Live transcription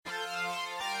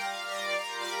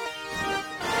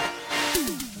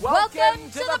Welcome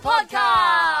to the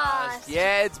podcast!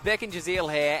 Yeah, it's Beck and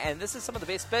Jazeel here, and this is some of the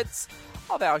best bits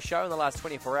of our show in the last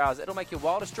 24 hours. It'll make your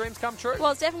wildest dreams come true. Well,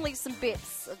 it's definitely some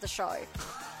bits of the show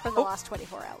from the last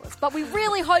 24 hours, but we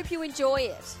really hope you enjoy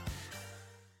it.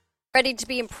 Ready to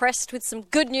be impressed with some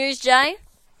good news, Jay?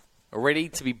 Ready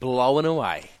to be blown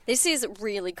away. This is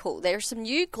really cool. There are some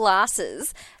new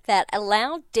glasses that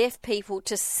allow deaf people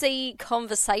to see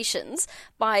conversations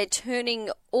by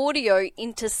turning audio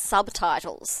into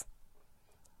subtitles.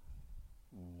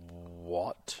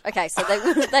 What? Okay, so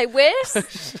they wear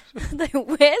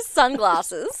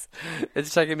sunglasses.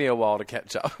 It's taking me a while to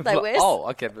catch up. They wear. Oh,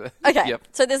 okay. Okay. Yep.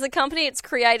 So there's a company. It's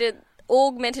created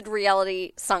augmented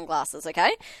reality sunglasses.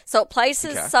 Okay, so it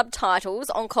places subtitles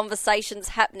on conversations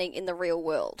happening in the real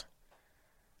world.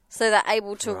 So they're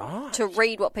able to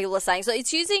read what people are saying. So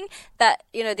it's using that,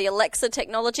 the Alexa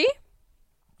technology.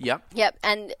 Yep. Yep.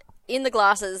 And in the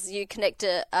glasses, you connect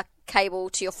a cable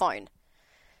to your phone.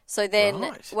 So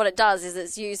then what it does is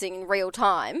it's using in real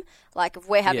time, like if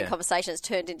we're having conversations,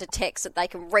 turned into text that they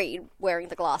can read wearing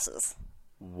the glasses.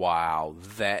 Wow,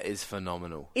 that is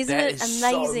phenomenal. Isn't it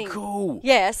amazing? So cool.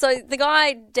 Yeah, so the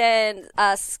guy, Dan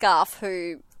Scarf,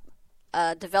 who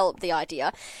developed the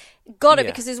idea, got it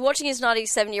because he was watching his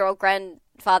 97-year-old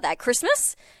grandfather at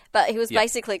Christmas, but he was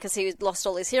basically, because he lost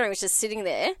all his hearing, was just sitting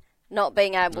there, not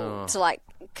being able to,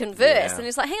 converse. And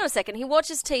he's like, hang on a second, he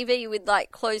watches TV with,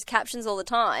 closed captions all the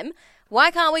time. Why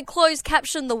can't we closed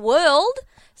caption the world?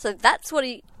 So that's what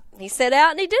he set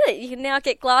out and he did it. You can now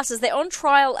get glasses. They're on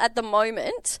trial at the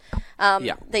moment,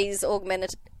 these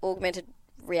augmented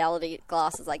reality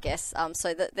glasses, I guess,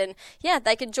 so that then,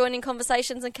 they can join in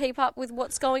conversations and keep up with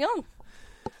what's going on.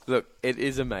 Look, it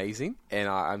is amazing, and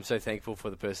I'm so thankful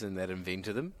for the person that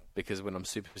invented them, because when I'm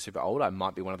super, super old, I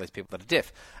might be one of those people that are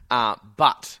deaf.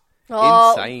 But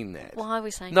in saying that... Why are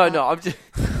we saying that? No, I'm just...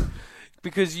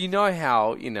 Because you know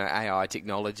how, AI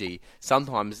technology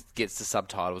sometimes gets the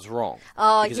subtitles wrong.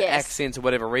 Oh, because of accents or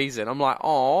whatever reason. I'm like,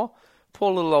 poor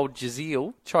little old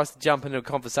Jazeel tries to jump into a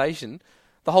conversation.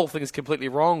 The whole thing is completely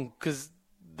wrong because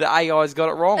the AI's got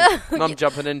it wrong. And I'm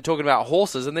jumping in talking about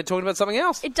horses and they're talking about something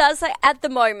else. It does say at the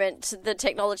moment the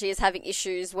technology is having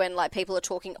issues when people are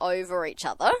talking over each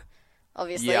other,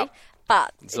 obviously. Yep.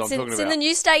 But it's in the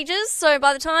new stages, so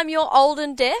by the time you're old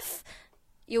and deaf...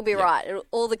 You'll be right.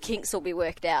 All the kinks will be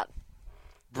worked out.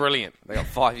 Brilliant. They got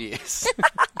 5 years.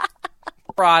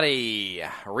 Righty.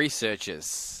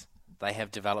 Researchers. They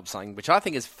have developed something which I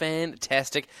think is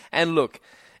fantastic. And look,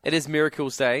 it is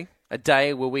Miracles Day, a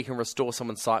day where we can restore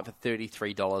someone's sight for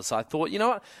 $33. So I thought, you know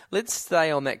what? Let's stay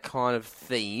on that kind of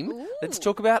theme. Ooh. Let's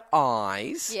talk about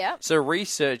eyes. Yeah. So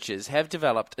researchers have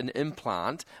developed an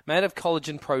implant made of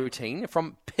collagen protein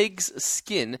from pig's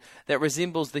skin that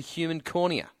resembles the human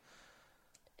cornea.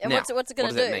 And now, what's it going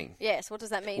to do? What does that mean? Yes, what does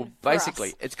that mean? Well,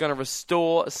 basically, it's going to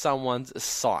restore someone's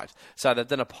sight. So they've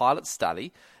done a pilot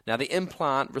study. Now, the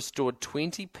implant restored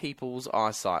 20 people's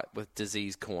eyesight with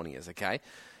diseased corneas, okay?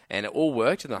 And it all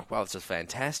worked, and they're like, well, this is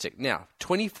fantastic. Now,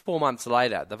 24 months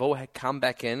later, they've all come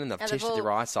back in and they've tested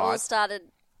their eyesight. All started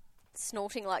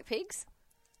snorting like pigs?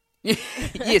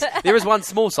 Yes, there is one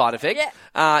small side effect.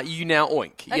 Yeah. You now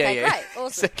oink. Okay, great.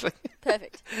 Awesome. Exactly.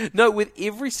 Perfect. No, with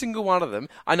every single one of them,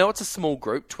 I know it's a small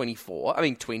group, 20,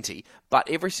 but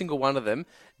every single one of them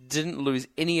didn't lose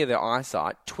any of their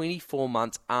eyesight 24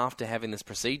 months after having this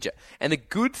procedure. And the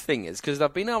good thing is, because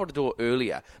they've been able to do it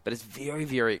earlier, but it's very,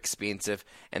 very expensive,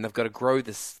 and they've got to grow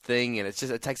this thing, and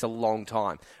it takes a long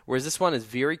time. Whereas this one is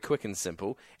very quick and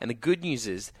simple, and the good news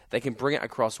is they can bring it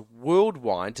across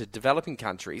worldwide to developing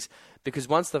countries, because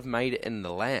once they've made it in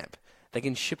the lab, they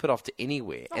can ship it off to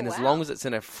anywhere. And as long as it's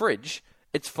in a fridge,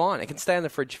 it's fine. It can stay in the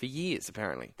fridge for years,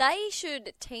 apparently. They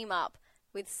should team up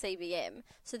with CBM.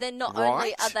 So then not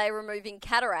only are they removing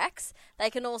cataracts, they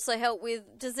can also help with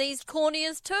diseased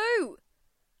corneas too.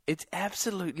 It's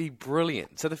absolutely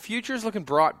brilliant. So the future is looking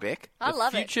bright, Beck. I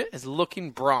love it. The future is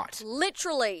looking bright.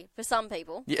 Literally, for some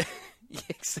people. Yeah,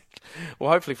 exactly.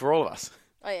 Well, hopefully for all of us.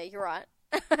 Oh, yeah, you're right.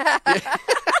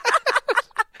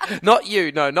 Not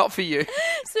you. No, not for you.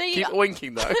 So Keep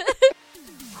winking, though.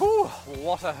 Whew,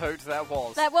 what a hoot that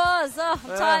was. That was. Oh,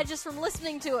 I'm tired just from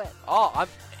listening to it. Oh, I'm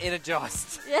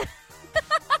energized. Yeah.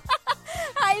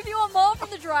 Hey, if you want more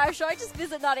from The Drive Show, just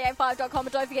visit 985.com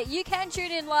and don't forget you can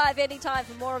tune in live anytime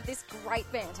for more of this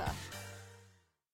great banter.